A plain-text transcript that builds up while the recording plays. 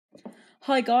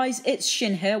Hi guys, it's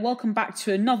Shin here. Welcome back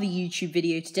to another YouTube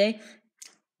video today.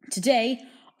 Today,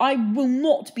 I will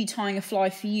not be tying a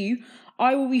fly for you.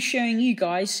 I will be showing you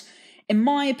guys, in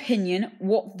my opinion,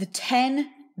 what the 10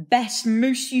 best,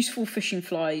 most useful fishing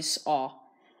flies are.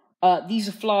 These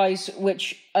are flies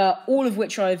which, all of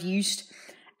which I have used,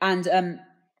 and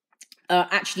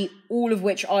actually all of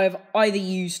which I have either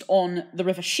used on the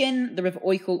River Shin, the River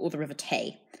Oykel, or the River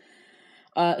Tay.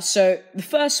 So the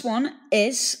first one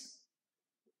is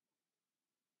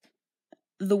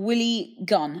the Willy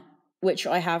gun, which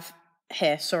I have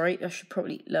here. Sorry, I should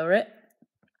probably lower it.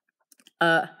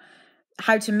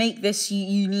 How to make this,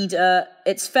 you need,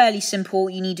 it's fairly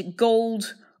simple. You need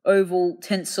gold oval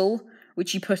tinsel,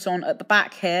 which you put on at the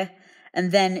back here,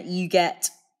 and then you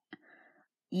get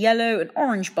yellow and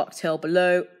orange bucktail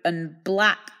below, and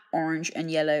black, orange, and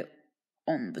yellow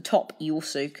on the top. You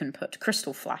also can put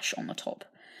crystal flash on the top.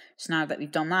 So now that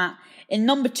we've done that, in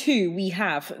number 2, we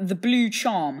have the blue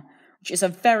charm, which is a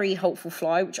very helpful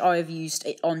fly, which I have used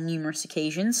on numerous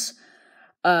occasions.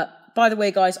 By the way,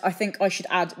 guys, I think I should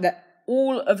add that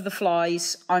all of the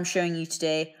flies I'm showing you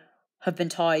today have been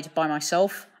tied by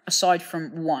myself, aside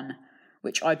from one,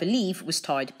 which I believe was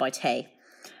tied by Tay.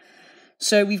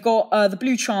 So we've got the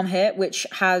blue charm here, which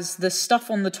has the stuff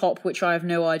on the top, which I have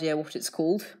no idea what it's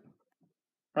called.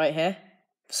 Right here.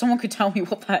 If someone could tell me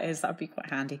what that is, that'd be quite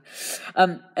handy.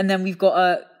 And then we've got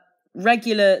a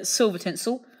regular silver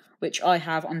tinsel, which I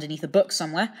have underneath a book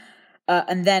somewhere.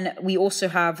 And then we also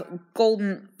have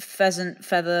golden pheasant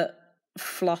feather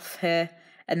fluff here.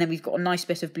 And then we've got a nice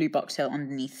bit of blue bucktail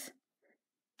underneath.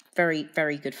 Very,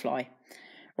 very good fly.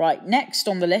 Right, next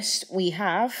on the list, we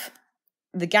have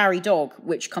the Gary dog,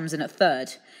 which comes in at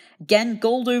 3rd. Again,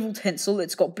 gold oval tinsel.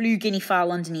 It's got blue guinea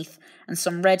fowl underneath and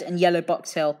some red and yellow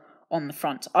bucktail on the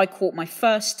front. I caught my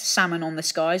first salmon on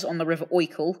this, guys, on the River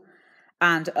Oykel.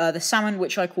 And the salmon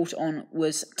which I caught on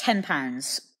was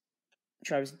 £10,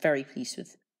 which I was very pleased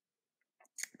with.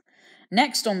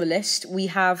 Next on the list, we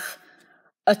have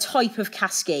a type of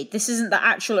cascade. This isn't the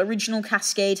actual original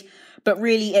cascade, but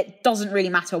really it doesn't really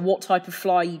matter what type of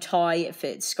fly you tie, if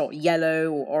it's got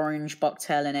yellow or orange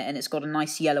bucktail in it, and it's got a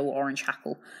nice yellow or orange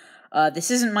hackle.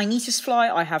 This isn't my neatest fly.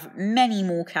 I have many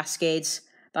more cascades.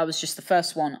 That was just the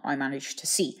first one I managed to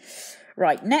see.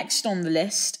 Right, next on the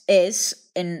list is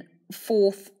in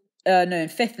 5th and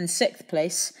 6th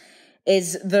place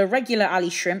is the regular alley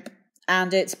shrimp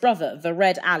and its brother, the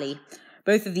red alley.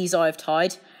 Both of these I have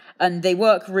tied, and they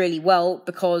work really well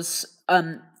because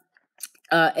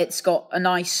it's got a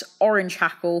nice orange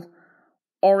hackle,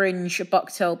 orange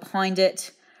bucktail behind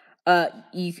it.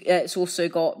 It's also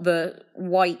got the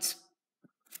white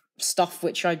stuff,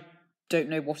 which I don't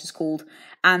know what it's called,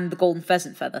 and the golden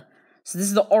pheasant feather. So this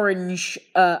is the orange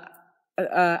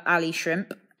alley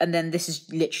shrimp. And then this is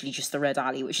literally just the red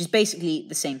alley, which is basically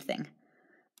the same thing.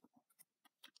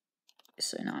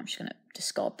 So now I'm just going to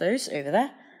discard those over there.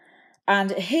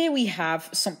 And here we have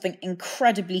something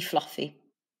incredibly fluffy.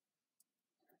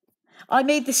 I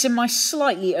made this in my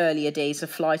slightly earlier days of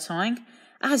fly tying,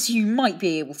 as you might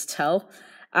be able to tell.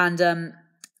 And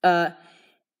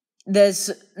there's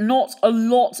not a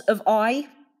lot of eye,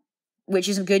 which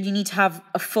isn't good. You need to have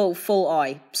a full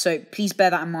eye. So please bear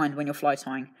that in mind when you're fly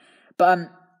tying.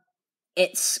 But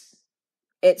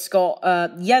it's got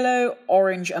yellow,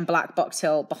 orange, and black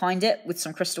bucktail behind it with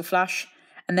some crystal flash,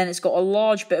 and then it's got a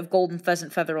large bit of golden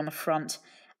pheasant feather on the front,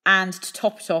 and to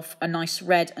top it off, a nice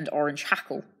red and orange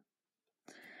hackle.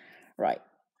 Right,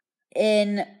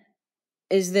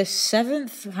 is this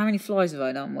 7th? How many flies have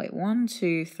I done? Wait, 1,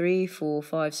 2, 3, 4,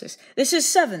 5, 6. This is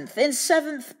 7th. In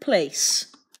 7th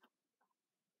place.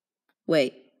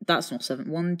 Wait. That's not 7.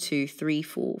 1, 2, 3,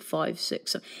 4, 5,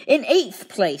 6, 7. In 8th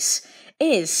place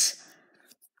is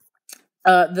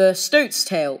the stoat's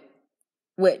tail,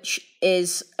 which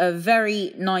is a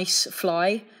very nice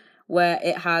fly where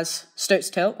it has stoat's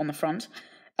tail on the front,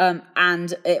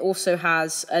 and it also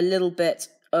has a little bit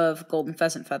of golden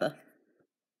pheasant feather.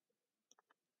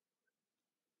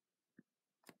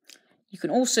 You can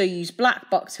also use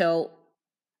black bucktail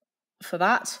for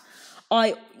that.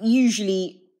 I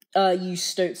usually use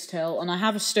stoat's tail, and I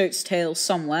have a stoat's tail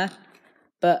somewhere,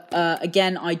 but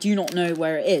again, I do not know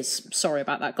where it is. Sorry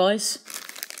about that, guys.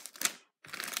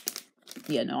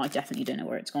 Yeah, no, I definitely don't know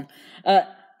where it's gone.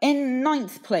 In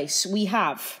 9th place, we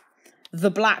have the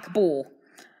black boar.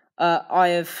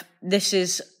 This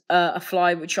is a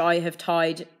fly which I have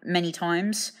tied many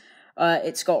times.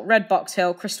 It's got red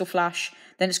bucktail, crystal flash,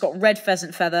 then it's got red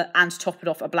pheasant feather, and to top it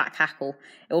off, a black hackle.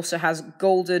 It also has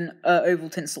golden oval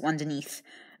tinsel underneath.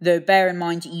 Though bear in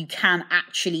mind, you can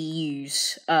actually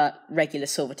use regular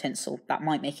silver tinsel. That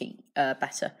might make it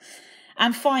better.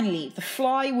 And finally, the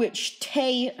fly which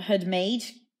Tay had made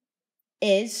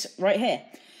is right here.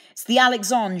 It's the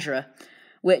Alexandra,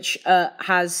 which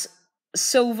has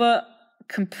silver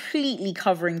completely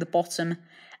covering the bottom,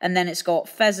 and then it's got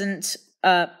pheasant.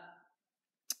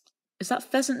 Is that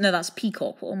pheasant? No, that's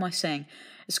peacock. What am I saying?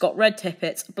 It's got red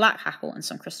tippets, black hackle, and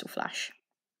some crystal flash.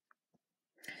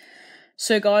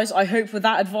 So guys, I hope with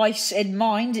that advice in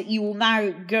mind, you will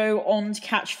now go on to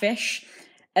catch fish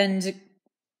and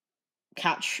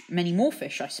catch many more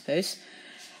fish, I suppose.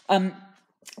 I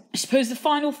suppose the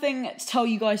final thing to tell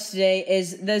you guys today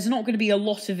is there's not going to be a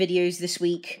lot of videos this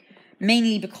week,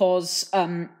 mainly because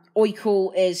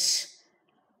Oykel is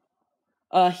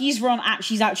he's run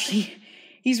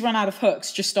out of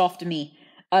hooks just after me.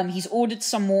 He's ordered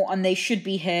some more, and they should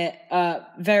be here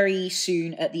very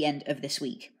soon at the end of this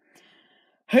week.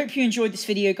 Hope you enjoyed this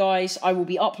video, guys. I will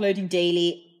be uploading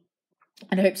daily,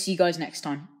 and I hope to see you guys next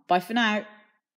time. Bye for now.